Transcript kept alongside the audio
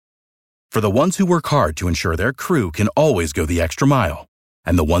For the ones who work hard to ensure their crew can always go the extra mile,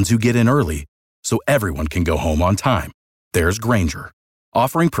 and the ones who get in early so everyone can go home on time, there's Grainger,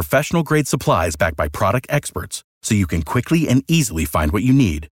 offering professional-grade supplies backed by product experts so you can quickly and easily find what you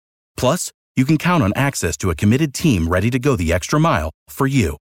need. Plus, you can count on access to a committed team ready to go the extra mile for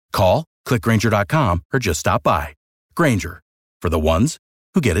you. Call, click Grainger.com, or just stop by. Grainger, for the ones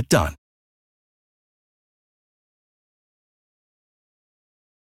who get it done.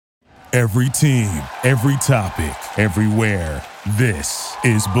 Every team, every topic, everywhere. This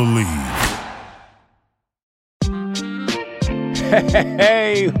is Believe.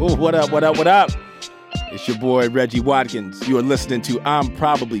 Hey, what up, what up, what up? It's your boy, Reggie Watkins. You are listening to I'm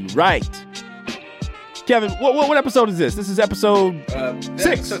Probably Right. Kevin, what episode is this? This is episode 6.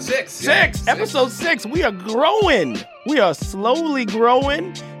 Episode 6. Yeah, Episode 6. We are growing. We are slowly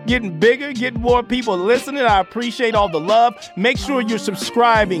growing, getting bigger, getting more people listening. I appreciate all the love. Make sure you're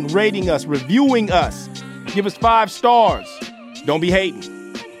subscribing, rating us, reviewing us. Give us 5 stars. Don't be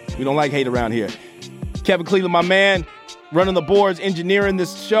hating. We don't like hate around here. Kevin Cleveland, my man, running the boards, engineering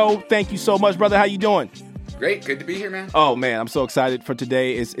this show. Thank you so much, brother. How you doing? Great. Good to be here, man. Oh, man, I'm so excited for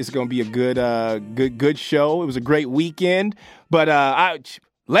today. It's going to be a good show. It was a great weekend. But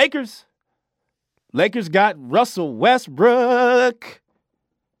Lakers got Russell Westbrook.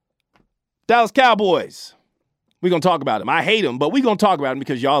 Dallas Cowboys. We're going to talk about him. I hate him, but we're going to talk about him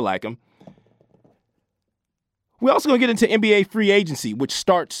because y'all like him. We're also going to get into NBA free agency, which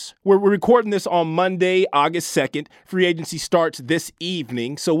starts, we're recording this on Monday, August 2nd. Free agency starts this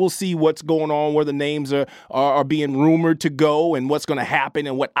evening, so we'll see what's going on, where the names are being rumored to go and what's going to happen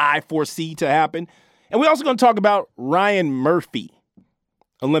and what I foresee to happen. And we're also going to talk about Ryan Murphy,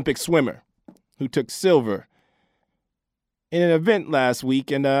 Olympic swimmer, who took silver in an event last week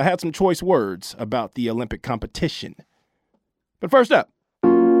and had some choice words about the Olympic competition. But first up,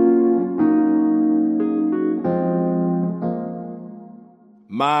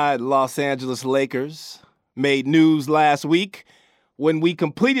 my Los Angeles Lakers made news last week when we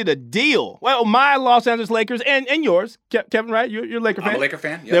completed a deal. Well, my Los Angeles Lakers and yours, Kevin, right? You're a Laker fan? I'm a Laker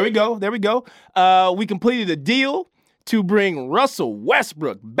fan. Yep. There we go. We completed a deal to bring Russell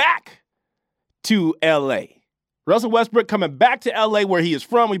Westbrook back to L.A. Russell Westbrook coming back to L.A. where he is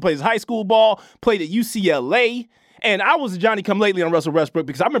from. He plays high school ball, played at UCLA. And I was a Johnny-come-lately on Russell Westbrook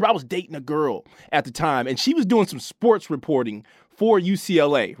because I remember I was dating a girl at the time, and she was doing some sports reporting for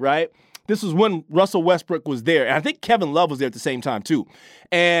UCLA, right? This was when Russell Westbrook was there. And I think Kevin Love was there at the same time, too.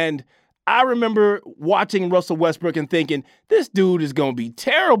 And I remember watching Russell Westbrook and thinking, this dude is going to be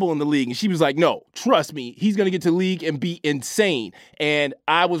terrible in the league. And she was like, no, trust me, he's going to get to the league and be insane. And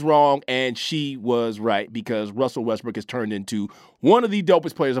I was wrong, and she was right, because Russell Westbrook has turned into one of the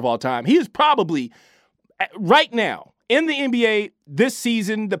dopest players of all time. He is probably, right now, in the NBA this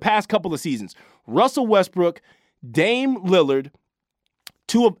season, the past couple of seasons, Russell Westbrook, Dame Lillard,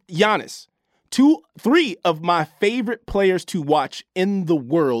 Giannis, 3 of my favorite players to watch in the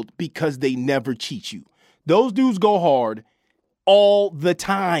world because they never cheat you. Those dudes go hard all the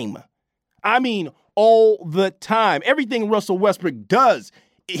time. I mean, all the time. Everything Russell Westbrook does,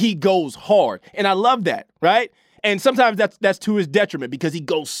 he goes hard. And I love that, right? And sometimes that's to his detriment because he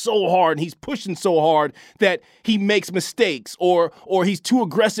goes so hard and he's pushing so hard that he makes mistakes or he's too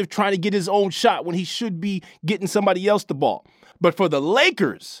aggressive trying to get his own shot when he should be getting somebody else the ball. But for the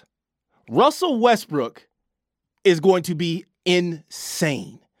Lakers, Russell Westbrook is going to be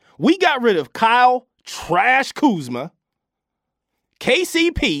insane. We got rid of Kyle Trash Kuzma,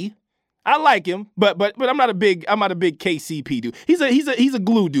 KCP. I like him, but I'm not a big KCP dude. He's a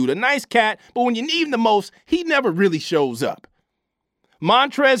glue dude, a nice cat, but when you need him the most, he never really shows up.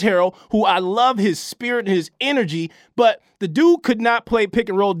 Montrezl Harrell, who I love his spirit and his energy, but the dude could not play pick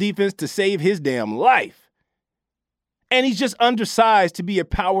and roll defense to save his damn life. And he's just undersized to be a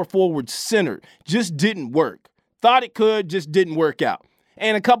power forward center. Just didn't work. Thought it could, just didn't work out.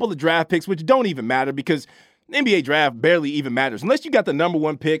 And a couple of draft picks, which don't even matter because the NBA draft barely even matters. Unless you got the number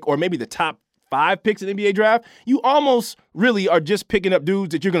 1 pick or maybe the top 5 picks in the NBA draft, you almost really are just picking up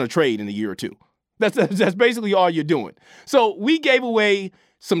dudes that you're going to trade in a year or two. That's basically all you're doing. So we gave away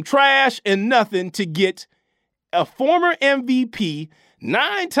some trash and nothing to get a former MVP,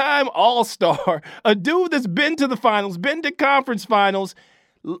 9-time All-Star, a dude that's been to the finals, been to conference finals,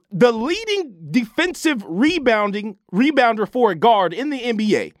 the leading defensive rebounder for a guard in the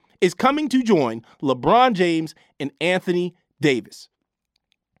NBA is coming to join LeBron James and Anthony Davis.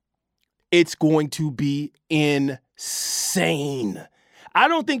 It's going to be insane. I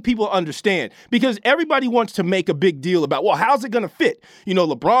don't think people understand because everybody wants to make a big deal about, well, how's it going to fit?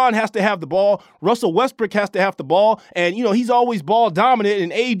 LeBron has to have the ball. Russell Westbrook has to have the ball. And, he's always ball dominant.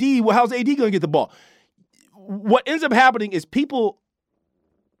 And AD, well, how's AD going to get the ball? What ends up happening is people,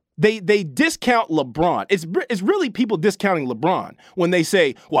 they discount LeBron. It's really people discounting LeBron when they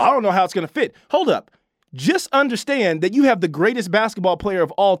say, well, I don't know how it's going to fit. Hold up. Just understand that you have the greatest basketball player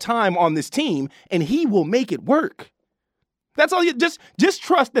of all time on this team, and he will make it work. That's all you just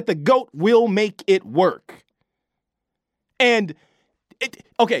trust that the GOAT will make it work. And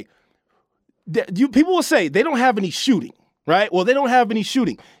people will say they don't have any shooting, right? Well, they don't have any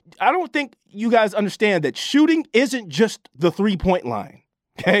shooting. I don't think you guys understand that shooting isn't just the 3-point line.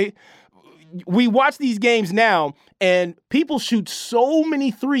 Okay? We watch these games now, and people shoot so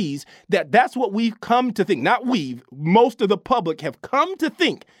many threes that's what we've come to think. Not most of the public have come to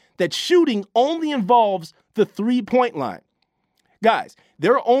think that shooting only involves the 3-point line. Guys,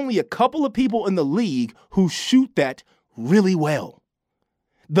 there are only a couple of people in the league who shoot that really well.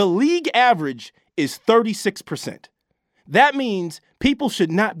 The league average is 36%. That means people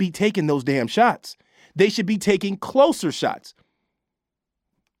should not be taking those damn shots. They should be taking closer shots.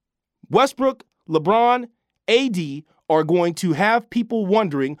 Westbrook, LeBron, AD are going to have people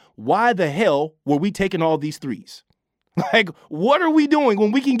wondering, why the hell were we taking all these threes? Like, what are we doing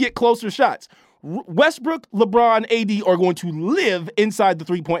when we can get closer shots? Westbrook, LeBron, AD are going to live inside the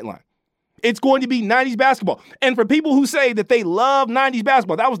 3-point line. It's going to be 90s basketball. And for people who say that they love 90s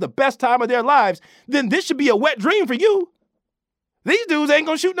basketball, that was the best time of their lives, then this should be a wet dream for you. These dudes ain't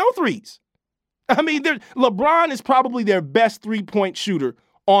going to shoot no threes. I mean, LeBron is probably their best 3-point shooter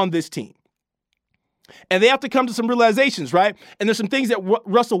on this team. And they have to come to some realizations, right? And there's some things that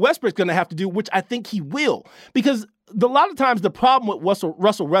Russell Westbrook's going to have to do, which I think he will. Because a lot of times the problem with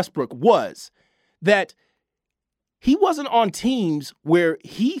Russell Westbrook was that he wasn't on teams where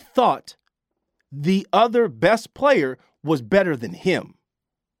he thought the other best player was better than him.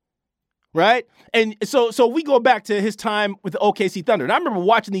 Right? And so we go back to his time with the OKC Thunder. And I remember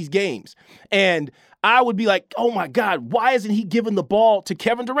watching these games, and I would be like, oh my God, why isn't he giving the ball to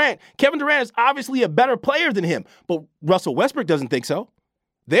Kevin Durant? Kevin Durant is obviously a better player than him, but Russell Westbrook doesn't think so.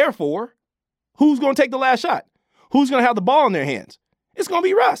 Therefore, who's going to take the last shot? Who's going to have the ball in their hands? It's going to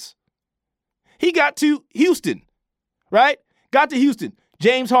be Russ. He got to Houston, right? Got to Houston.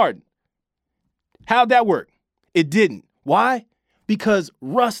 James Harden. How'd that work? It didn't. Why? Because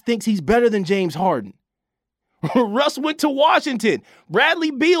Russ thinks he's better than James Harden. Russ went to Washington.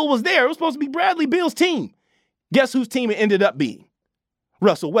 Bradley Beal was there. It was supposed to be Bradley Beal's team. Guess whose team it ended up being?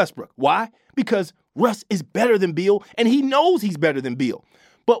 Russell Westbrook. Why? Because Russ is better than Beal, and he knows he's better than Beal.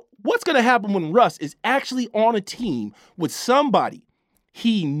 But what's going to happen when Russ is actually on a team with somebody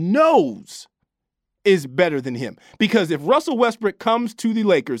he knows is better than him? Because if Russell Westbrook comes to the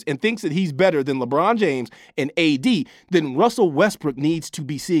Lakers and thinks that he's better than LeBron James and AD, then Russell Westbrook needs to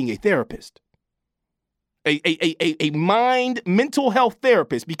be seeing a therapist. A mental health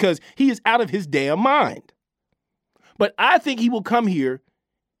therapist, because he is out of his damn mind. But I think he will come here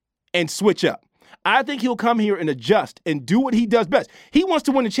and switch up. I think he'll come here and adjust and do what he does best. He wants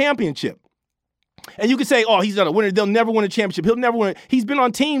to win a championship. And you can say, oh, he's not a winner. They'll never win a championship. He'll never win. He's been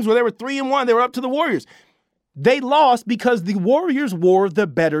on teams where they were 3-1. They were up to the Warriors. They lost because the Warriors were the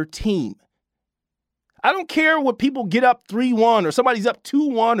better team. I don't care what people get up 3-1 or somebody's up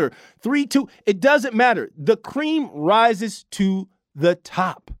 2-1 or 3-2. It doesn't matter. The cream rises to the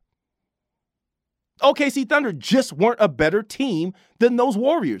top. OKC Thunder just weren't a better team than those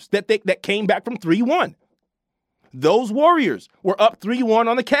Warriors that came back from 3-1. Those Warriors were up 3-1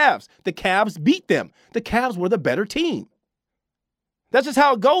 on the Cavs. The Cavs beat them. The Cavs were the better team. That's just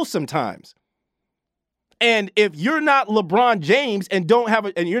how it goes sometimes. And if you're not LeBron James and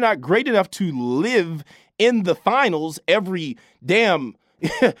and you're not great enough to live in the finals every damn,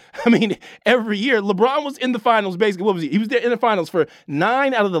 every year. LeBron was in the finals basically. What was he? He was there in the finals for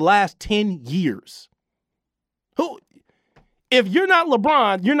 9 out of the last 10 years. If you're not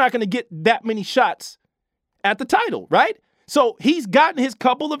LeBron, you're not going to get that many shots at the title, right? So he's gotten his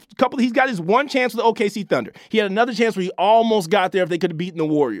he's got his one chance with the OKC Thunder. He had another chance where he almost got there if they could have beaten the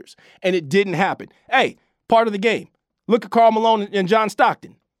Warriors, and it didn't happen. Hey, part of the game. Look at Karl Malone and John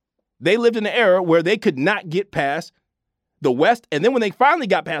Stockton. They lived in an era where they could not get past the West, and then when they finally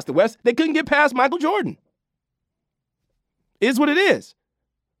got past the West, they couldn't get past Michael Jordan. It is what it is.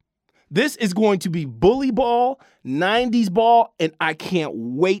 This is going to be bully ball, 90s ball, and I can't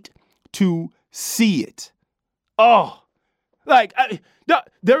wait to see it. Oh,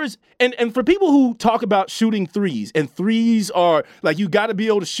 there is, and for people who talk about shooting threes, and threes are like, you got to be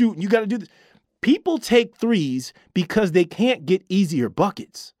able to shoot, and you got to do this. People take threes because they can't get easier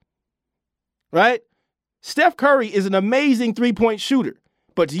buckets, right? Steph Curry is an amazing three-point shooter.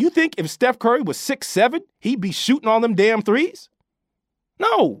 But do you think if Steph Curry was 6'7", he'd be shooting all them damn threes?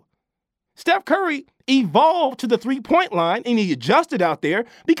 No. Steph Curry evolved to the three-point line and he adjusted out there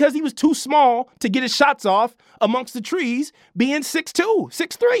because he was too small to get his shots off amongst the trees being 6'2",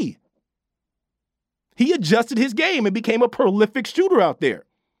 6'3". He adjusted his game and became a prolific shooter out there.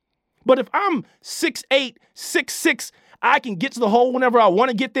 But if I'm 6'8", 6'6", I can get to the hole whenever I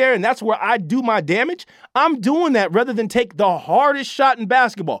want to get there, and that's where I do my damage, I'm doing that rather than take the hardest shot in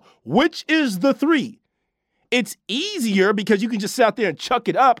basketball, which is the three. It's easier because you can just sit out there and chuck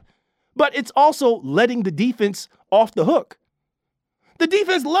it up, but it's also letting the defense off the hook. The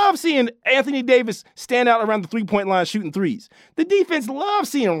defense loves seeing Anthony Davis stand out around the three-point line shooting threes. The defense loves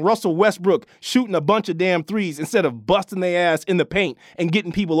seeing Russell Westbrook shooting a bunch of damn threes instead of busting their ass in the paint and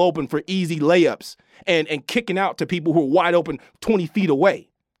getting people open for easy layups and kicking out to people who are wide open 20 feet away.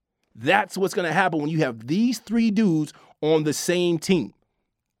 That's what's going to happen when you have these three dudes on the same team.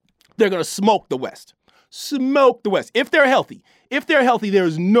 They're going to smoke the West. Smoke the West. If they're healthy, there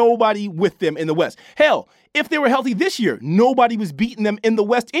is nobody with them in the West. Hell, if they were healthy this year, nobody was beating them in the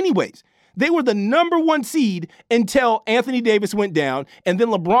West anyways. They were the number one seed until Anthony Davis went down, and then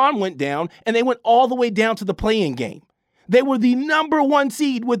LeBron went down, and they went all the way down to the play-in game. They were the number one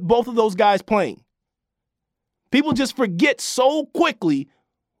seed with both of those guys playing. People just forget so quickly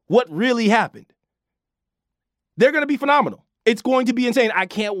what really happened. They're going to be phenomenal. It's going to be insane. I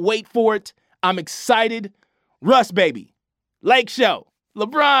can't wait for it. I'm excited. Russ, baby. Lake Show.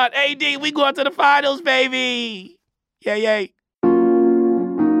 LeBron, AD, we going to the finals, baby. Yay, yay.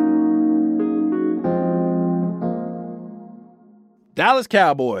 Dallas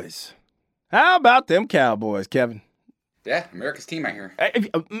Cowboys. How about them Cowboys, Kevin? Yeah, America's team, I hear.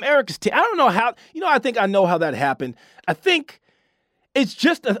 America's team. I don't know how, I think I know how that happened. I think it's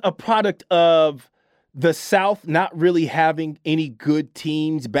just a product of the South not really having any good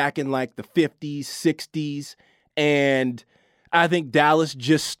teams back in like the 50s, 60s. And I think Dallas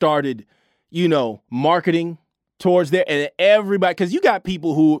just started, marketing towards there. And everybody, because you got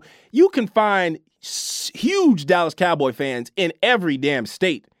people who, you can find huge Dallas Cowboy fans in every damn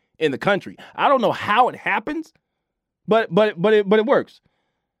state in the country. I don't know how it happens, but it works.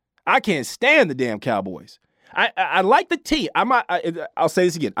 I can't stand the damn Cowboys. I like the team. I'll say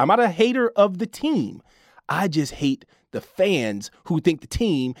this again. I'm not a hater of the team. I just hate the fans who think the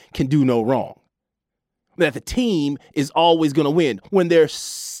team can do no wrong. That the team is always going to win when they're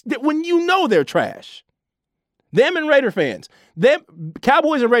trash. Them and Raider fans.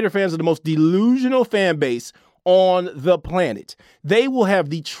 Cowboys and Raider fans are the most delusional fan base on the planet. They will have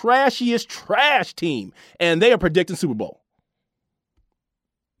the trashiest trash team, and they are predicting Super Bowl.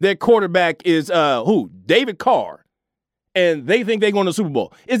 Their quarterback is who? David Carr. And they think they're going to the Super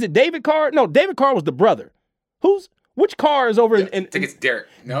Bowl. Is it David Carr? No, David Carr was the brother. Which Carr is over in I think it's Derek.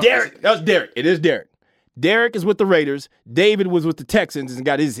 No, Derek. That was Derek. It is Derek. Derek is with the Raiders. David was with the Texans and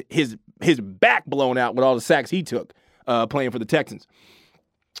got his back blown out with all the sacks he took playing for the Texans.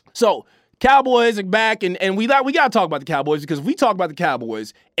 So Cowboys are back, and we got to talk about the Cowboys because if we talk about the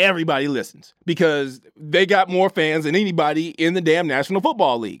Cowboys, everybody listens because they got more fans than anybody in the damn National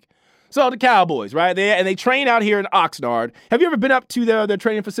Football League. So the Cowboys, right? They train out here in Oxnard. Have you ever been up to their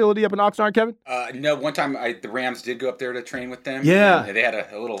training facility up in Oxnard, Kevin? No. One time the Rams did go up there to train with them. Yeah. They had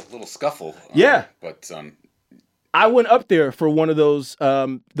a little scuffle. Yeah. But I went up there for one of those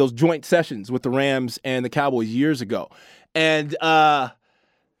joint sessions with the Rams and the Cowboys years ago, and I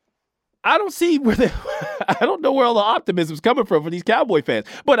don't see I don't know where all the optimism is coming from for these Cowboy fans,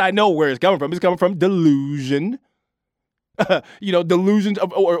 but I know where it's coming from. It's coming from delusion. Delusions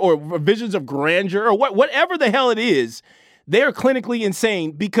of or visions of grandeur or whatever the hell it is. They are clinically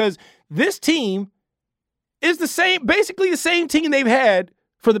insane because this team is basically the same team they've had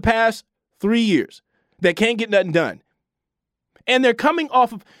for the past 3 years that can't get nothing done. And they're coming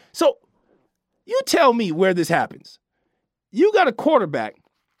off of, so you tell me where this happens. You got a quarterback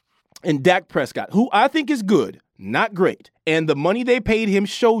in Dak Prescott, who I think is good, not great. And the money they paid him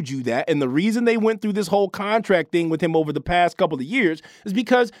showed you that. And the reason they went through this whole contract thing with him over the past couple of years is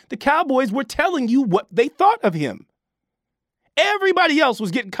because the Cowboys were telling you what they thought of him. Everybody else was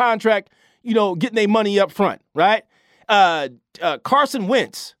getting getting their money up front, right? Carson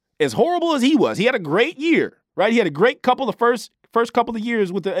Wentz, as horrible as he was, he had a great year, right? He had a great first couple of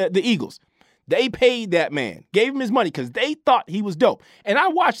years with the Eagles. They paid that man, gave him his money because they thought he was dope. And I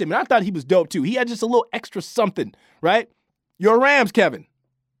watched him, and I thought he was dope, too. He had just a little extra something, right? Your Rams, Kevin.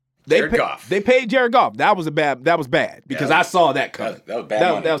 Jared Goff. They paid Jared Goff. That was bad because I saw that coming. That was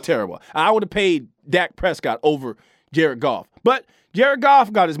bad. That was terrible. I would have paid Dak Prescott over Jared Goff. But Jared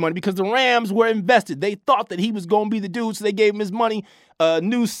Goff got his money because the Rams were invested. They thought that he was going to be the dude, so they gave him his money,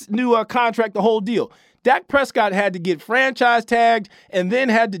 new contract, the whole deal. Dak Prescott had to get franchise tagged and then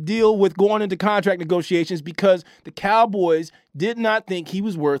had to deal with going into contract negotiations because the Cowboys did not think he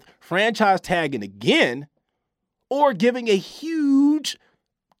was worth franchise tagging again or giving a huge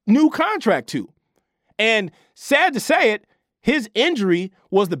new contract to. And sad to say it, his injury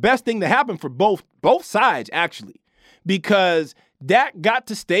was the best thing that happened for both sides, actually, because Dak got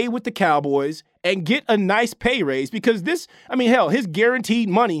to stay with the Cowboys and get a nice pay raise because his guaranteed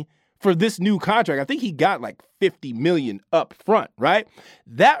money for this new contract, I think he got like $50 million up front, right?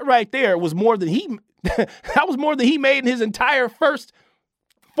 That right there was more than he made in his entire first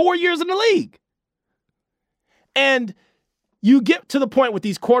 4 years in the league. And you get to the point with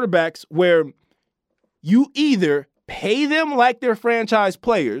these quarterbacks where you either pay them like they're franchise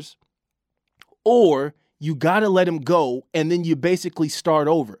players or you got to let them go and then you basically start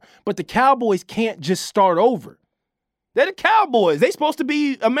over. But the Cowboys can't just start over. They're the Cowboys. They're supposed to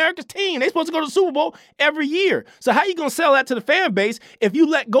be America's team. They're supposed to go to the Super Bowl every year. So how you going to sell that to the fan base if you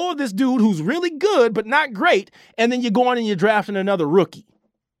let go of this dude who's really good but not great, and then you're going and you're drafting another rookie?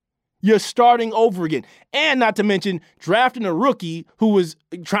 You're starting over again. And not to mention drafting a rookie who was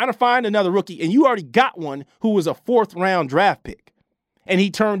trying to find another rookie, and you already got one who was a 4th-round draft pick. And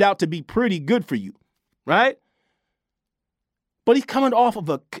he turned out to be pretty good for you, right? But he's coming off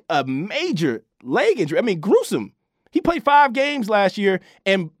of a major leg injury. I mean, gruesome. He played 5 games last year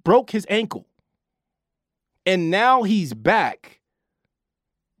and broke his ankle. And now he's back.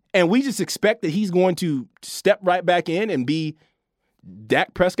 And we just expect that he's going to step right back in and be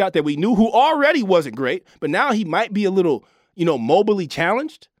Dak Prescott that we knew, who already wasn't great, but now he might be a little, mobily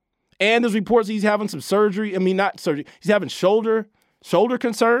challenged. And there's reports he's having some surgery. I mean, not surgery. He's having shoulder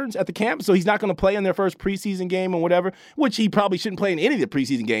concerns at the camp, so he's not going to play in their first preseason game or whatever, which he probably shouldn't play in any of the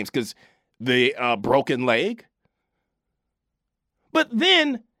preseason games because the broken leg. But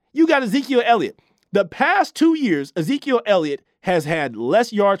then you got Ezekiel Elliott. The past 2 years, Ezekiel Elliott has had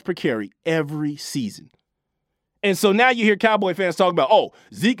less yards per carry every season. And so now you hear Cowboy fans talking about,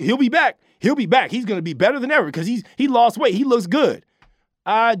 Zeke, he'll be back. He'll be back. He's going to be better than ever because he lost weight. He looks good.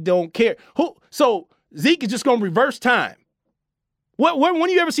 I don't care. So Zeke is just going to reverse time. When have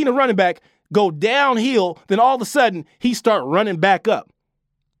you ever seen a running back go downhill, then all of a sudden he start running back up?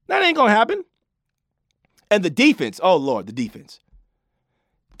 That ain't going to happen. And the defense, oh, Lord, the defense.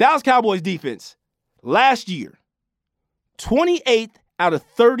 Dallas Cowboys defense last year, 28th out of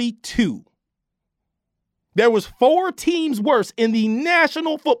 32. There was 4 teams worse in the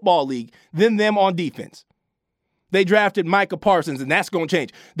National Football League than them on defense. They drafted Micah Parsons, and that's going to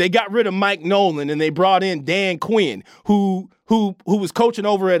change. They got rid of Mike Nolan, and they brought in Dan Quinn, who was coaching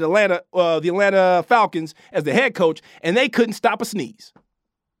over at Atlanta, the Atlanta Falcons as the head coach, and they couldn't stop a sneeze.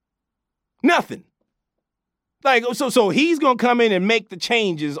 Nothing. Like, so he's going to come in and make the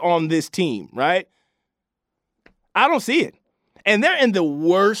changes on this team, right? I don't see it. And they're in the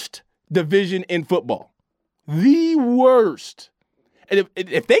worst division in football. The worst. And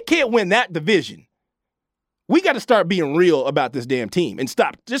if they can't win that division, we got to start being real about this damn team and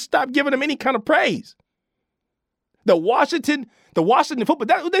stop giving them any kind of praise. The Washington football,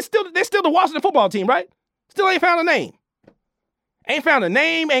 they're still the Washington football team, right? Still ain't found a name. Ain't found a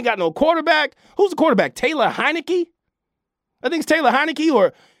name, ain't got no quarterback. Who's the quarterback? Taylor Heineke? I think it's Taylor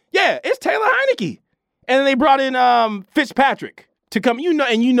Heineke it's Taylor Heineke. And then they brought in Fitzpatrick to come,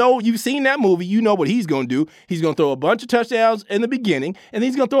 you've seen that movie. You know what he's going to do. He's going to throw a bunch of touchdowns in the beginning, and then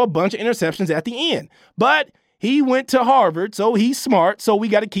he's going to throw a bunch of interceptions at the end. But he went to Harvard, so he's smart, so we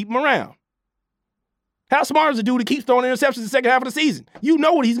got to keep him around. How smart is a dude to keep throwing interceptions in the second half of the season? You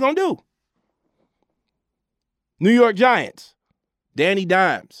know what he's going to do. New York Giants, Danny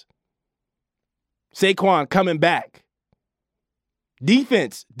Dimes, Saquon coming back.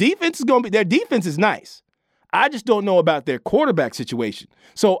 Defense is going to be, their defense is nice. I just don't know about their quarterback situation.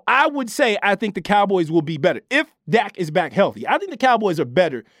 So I would say I think the Cowboys will be better. If Dak is back healthy, I think the Cowboys are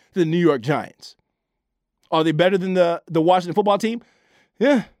better than the New York Giants. Are they better than the Washington football team?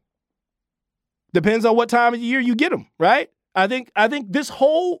 Yeah. Depends on what time of the year you get them, right? I think this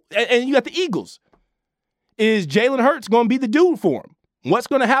whole, and you got the Eagles. Is Jalen Hurts going to be the dude for him? What's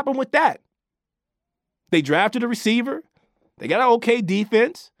going to happen with that? They drafted a receiver. They got an okay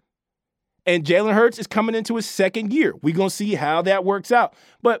defense. And Jalen Hurts is coming into his second year. We're going to see how that works out.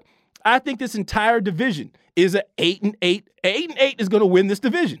 But I think this entire division is an 8-8. 8-8 is going to win this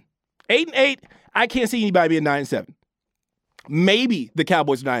division. 8-8, I can't see anybody being 9-7. Maybe the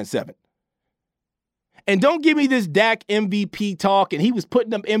Cowboys are 9-7. And don't give me this Dak MVP talk, and he was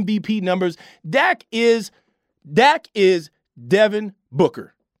putting up MVP numbers. Dak is Devin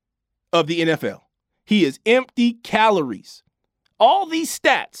Booker of the NFL. He is empty calories. All these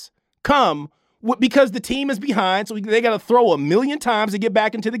stats come because the team is behind, so they got to throw a million times to get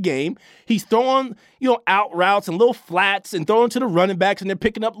back into the game. He's throwing, out routes and little flats and throwing to the running backs, and they're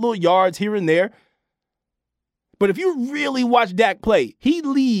picking up little yards here and there. But if you really watch Dak play, he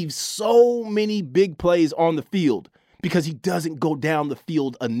leaves so many big plays on the field because he doesn't go down the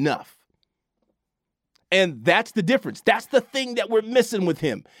field enough. And that's the difference. That's the thing that we're missing with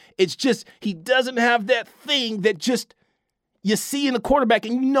him. It's just he doesn't have that thing that just you see in the quarterback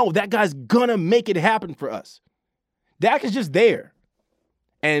and that guy's going to make it happen for us. Dak is just there.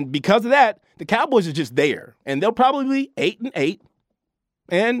 And because of that, the Cowboys are just there. And they'll probably be 8-8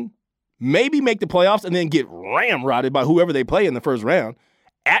 and maybe make the playoffs and then get ramrodded by whoever they play in the first round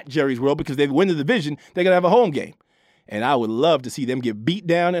at Jerry's World because they win the division. They're going to have a home game. And I would love to see them get beat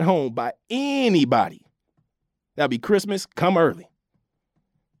down at home by anybody. That'll be Christmas come early.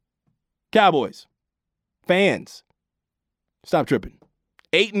 Cowboys, fans, stop tripping.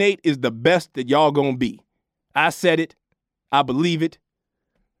 8-8 is the best that y'all gonna be. I said it. I believe it.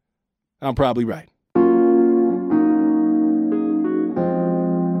 I'm probably right.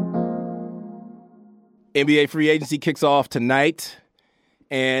 NBA free agency kicks off tonight.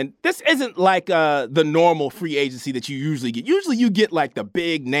 And this isn't like the normal free agency that you usually get. Usually you get like the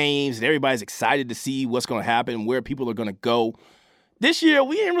big names and everybody's excited to see what's going to happen, where people are going to go. This year,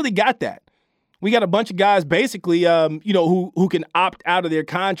 we ain't really got that. We got a bunch of guys basically, who can opt out of their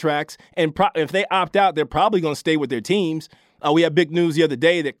contracts. And if they opt out, they're probably going to stay with their teams. We had big news the other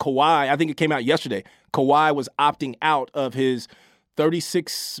day that Kawhi, I think it came out yesterday, Kawhi was opting out of his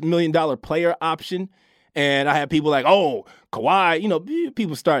 $36 million player option. And I had people like, oh, Kawhi,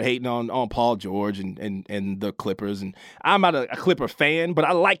 people start hating on Paul George and the Clippers. And I'm not a Clipper fan, but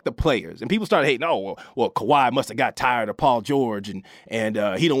I like the players. And people started hating, well, Kawhi must have got tired of Paul George and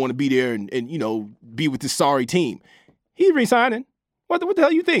he don't want to be there and be with this sorry team. He's re-signing. What the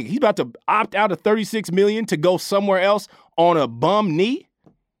hell you think? He's about to opt out of $36 million to go somewhere else on a bum knee?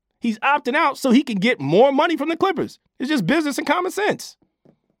 He's opting out so he can get more money from the Clippers. It's just business and common sense.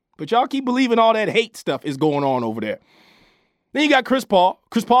 But y'all keep believing all that hate stuff is going on over there. Then you got Chris Paul.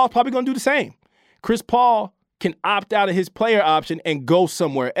 Chris Paul's probably going to do the same. Chris Paul can opt out of his player option and go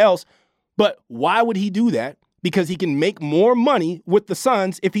somewhere else. But why would he do that? Because he can make more money with the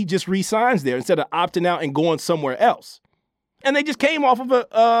Suns if he just re-signs there instead of opting out and going somewhere else. And they just came off of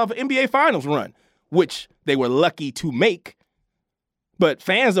an NBA Finals run, which they were lucky to make. But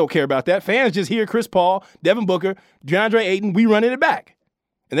fans don't care about that. Fans just hear Chris Paul, Devin Booker, DeAndre Ayton, we running it back.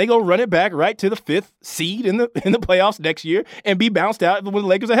 And they go run it back right to the 5th seed in the playoffs next year and be bounced out when the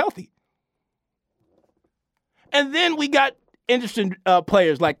Lakers are healthy. And then we got interesting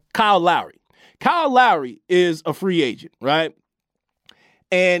players like Kyle Lowry. Kyle Lowry is a free agent, right?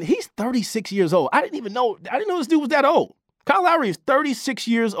 And he's 36 years old. I didn't know this dude was that old. Kyle Lowry is 36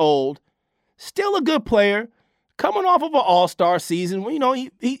 years old, still a good player, coming off of an all-star season.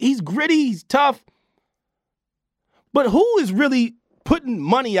 He's gritty, he's tough. But who is really putting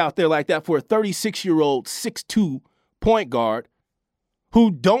money out there like that for a 36-year-old 6'2" point guard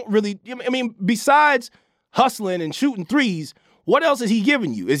who don't really, besides hustling and shooting threes, what else is he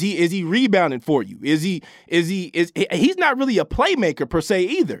giving you? Is he rebounding for you? He's not really a playmaker per se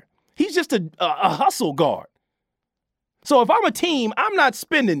either. He's just a hustle guard. So if I'm a team, I'm not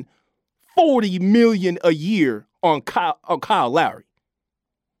spending $40 million a year on Kyle Lowry.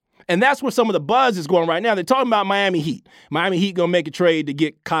 And that's where some of the buzz is going right now. They're talking about Miami Heat. Miami Heat going to make a trade to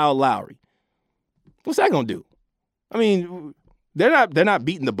get Kyle Lowry. What's that going to do? They're not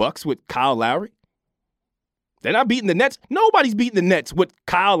beating the Bucks with Kyle Lowry. They're not beating the Nets. Nobody's beating the Nets with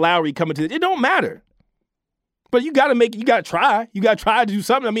Kyle Lowry coming to it. It don't matter. But you got to try. You got to try to do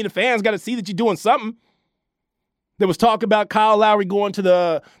something. The fans got to see that you're doing something. There was talk about Kyle Lowry going to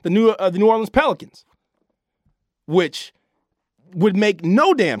the New Orleans Pelicans, which would make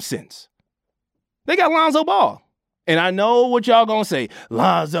no damn sense. They got Lonzo Ball. And I know what y'all gonna say.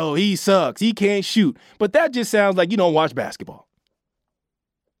 Lonzo, he sucks. He can't shoot. But that just sounds like you don't watch basketball.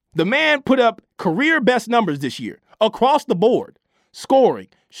 The man put up career best numbers this year across the board. Scoring,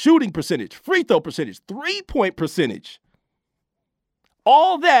 shooting percentage, free throw percentage, 3-point percentage.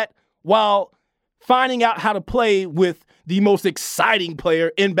 All that while finding out how to play with the most exciting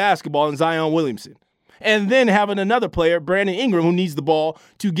player in basketball in Zion Williamson. And then having another player, Brandon Ingram, who needs the ball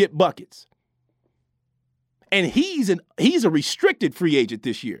to get buckets. And he's a restricted free agent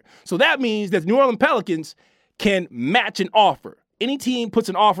this year. So that means that the New Orleans Pelicans can match an offer. Any team puts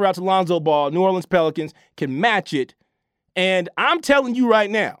an offer out to Lonzo Ball, New Orleans Pelicans can match it. And I'm telling you right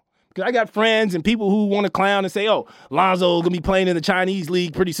now, because I got friends and people who want to clown and say, oh, Lonzo's going to be playing in the Chinese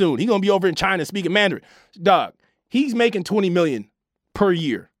league pretty soon. He's going to be over in China speaking Mandarin. Dog, he's making $20 million per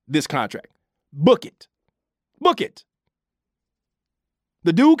year this contract. Book it. Book it.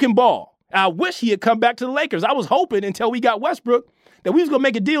 The dude can ball. I wish he had come back to the Lakers. I was hoping until we got Westbrook that we was going to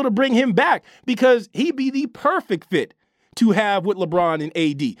make a deal to bring him back because he'd be the perfect fit to have with LeBron and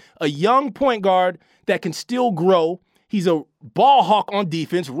AD. A young point guard that can still grow. He's a ball hawk on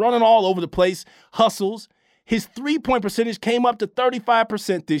defense, running all over the place, hustles. His three-point percentage came up to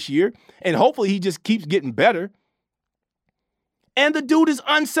 35% this year, and hopefully he just keeps getting better. And the dude is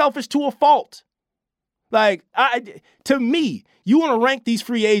unselfish to a fault. Like, to me, you want to rank these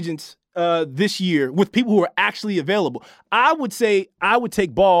free agents this year with people who are actually available. I would say I would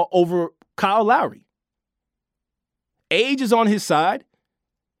take Ball over Kyle Lowry. Age is on his side.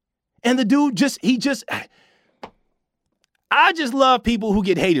 And the dude I just love people who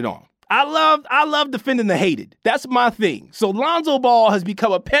get hated on. I love defending the hated. That's my thing. So Lonzo Ball has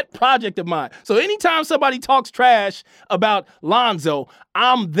become a pet project of mine. So anytime somebody talks trash about Lonzo,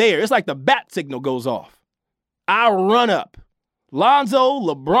 I'm there. It's like the bat signal goes off. I run up. Lonzo,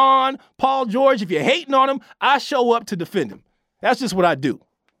 LeBron, Paul George, if you're hating on him, I show up to defend him. That's just what I do.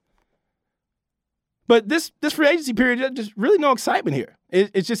 But this free agency period, there's just really no excitement here.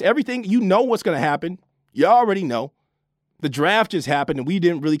 It's just everything. You know what's going to happen. You already know. The draft just happened, and we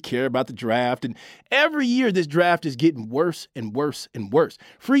didn't really care about the draft. And every year, this draft is getting worse and worse and worse.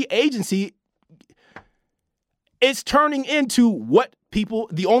 Free agency, it's turning into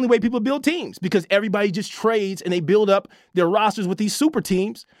the only way people build teams, because everybody just trades and they build up their rosters with these super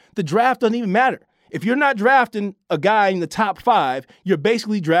teams. The draft doesn't even matter. If you're not drafting a guy in the top 5, you're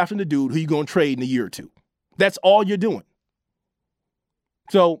basically drafting the dude who you're going to trade in a year or two. That's all you're doing.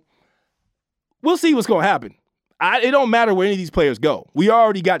 So we'll see what's going to happen. It don't matter where any of these players go. We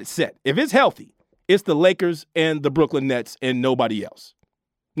already got it set. If it's healthy, it's the Lakers and the Brooklyn Nets and nobody else.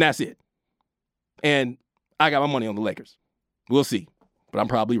 And that's it. And I got my money on the Lakers. We'll see. But I'm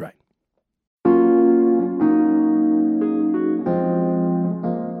probably right.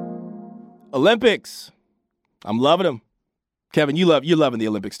 Olympics. I'm loving them. Kevin, you're loving the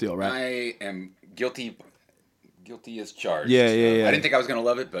Olympics still, right? I am guilty as charged. Yeah. I didn't think I was going to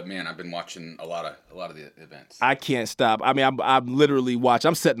love it, but man, I've been watching a lot of the events. I can't stop. I mean, I'm literally watching.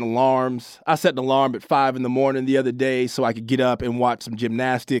 I'm setting alarms. I set an alarm at 5 a.m. the other day so I could get up and watch some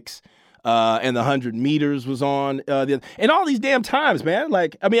gymnastics. And the 100 meters was on. And all these damn times, man.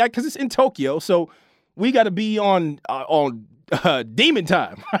 Like, I mean, because it's in Tokyo, so we got to be on demon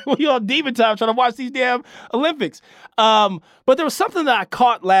time. We on demon time trying to watch these damn Olympics. But there was something that I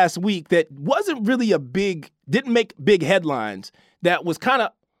caught last week that wasn't really didn't make big headlines, that was kind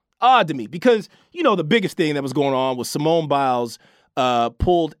of odd to me, because, the biggest thing that was going on was Simone Biles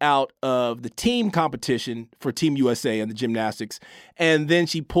pulled out of the team competition for Team USA in the gymnastics, and then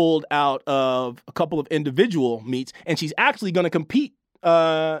she pulled out of a couple of individual meets, and she's actually going to compete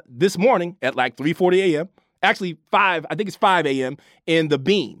this morning at like 3:40 a.m. Actually, 5 a.m. in the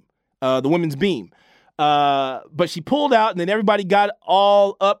beam, the women's beam. But she pulled out, and then everybody got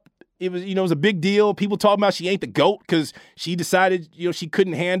all up. It was, it was a big deal. People talking about she ain't the GOAT because she decided, she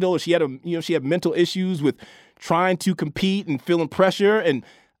couldn't handle, or she had mental issues with trying to compete and feeling pressure. And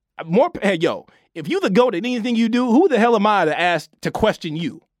if you the GOAT at anything you do, who the hell am I to ask to question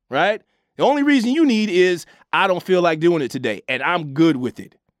you, right? The only reason you need is, I don't feel like doing it today, and I'm good with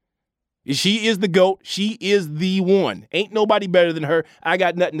it. She is the GOAT. She is the one. Ain't nobody better than her. I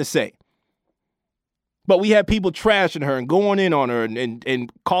got nothing to say. But we have people trashing her and going in on her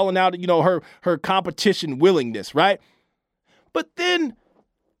and calling out, her competition willingness, right? But then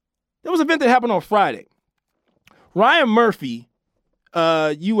there was an event that happened on Friday. Ryan Murphy,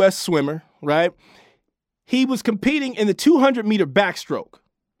 U.S. swimmer, right? He was competing in the 200-meter backstroke,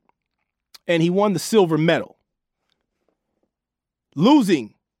 and he won the silver medal,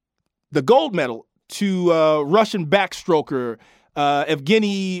 losing the gold medal to Russian backstroker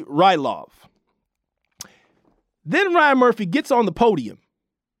Evgeny Rylov. Then Ryan Murphy gets on the podium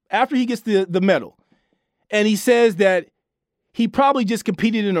after he gets the medal, and he says that he probably just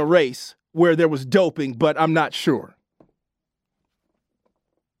competed in a race where there was doping, but I'm not sure.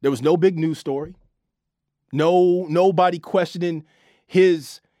 There was no big news story. Nobody questioning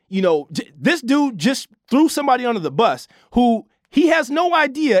his, this dude just threw somebody under the bus who he has no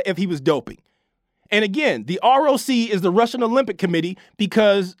idea if he was doping. And again, the ROC is the Russian Olympic Committee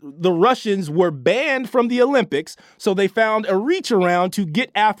because the Russians were banned from the Olympics, so they found a reach around to get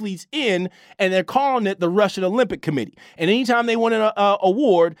athletes in, and they're calling it the Russian Olympic Committee. And anytime they win an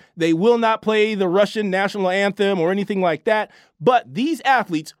award, they will not play the Russian national anthem or anything like that. But these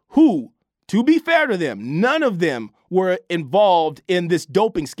athletes who, to be fair to them, none of them were involved in this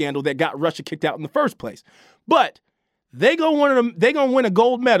doping scandal that got Russia kicked out in the first place. But they're gonna win a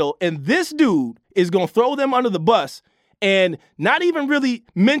gold medal, and this dude is gonna throw them under the bus and not even really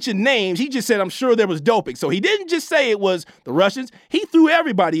mention names. He just said, I'm sure there was doping. So he didn't just say it was the Russians. He threw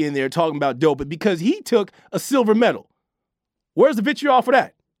everybody in there talking about doping because he took a silver medal. Where's the vitriol for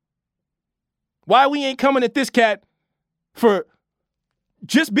that? Why we ain't coming at this cat for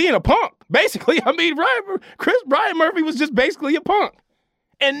just being a punk, basically? I mean, Brian Murphy was just basically a punk.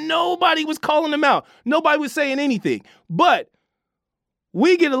 And nobody was calling him out. Nobody was saying anything. But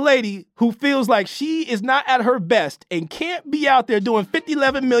we get a lady who feels like she is not at her best and can't be out there doing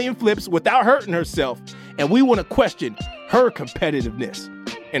 11 million flips without hurting herself. And we want to question her competitiveness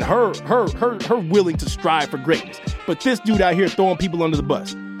and her willing to strive for greatness. But this dude out here throwing people under the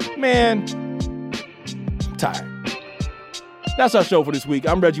bus. Man, I'm tired. That's our show for this week.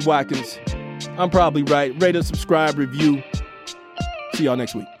 I'm Reggie Watkins. I'm probably right. Rate us, subscribe, review. See y'all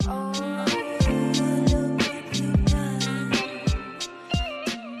next week.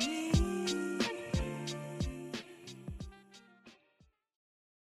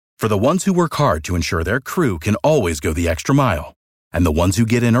 For the ones who work hard to ensure their crew can always go the extra mile, and the ones who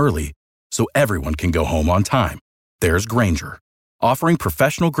get in early so everyone can go home on time, there's Grainger, offering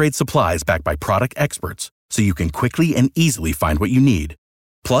professional-grade supplies backed by product experts so you can quickly and easily find what you need.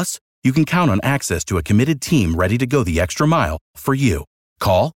 Plus, you can count on access to a committed team ready to go the extra mile for you.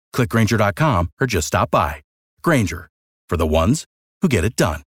 Call, click Grainger.com, or just stop by. Grainger, for the ones who get it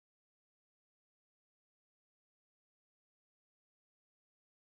done.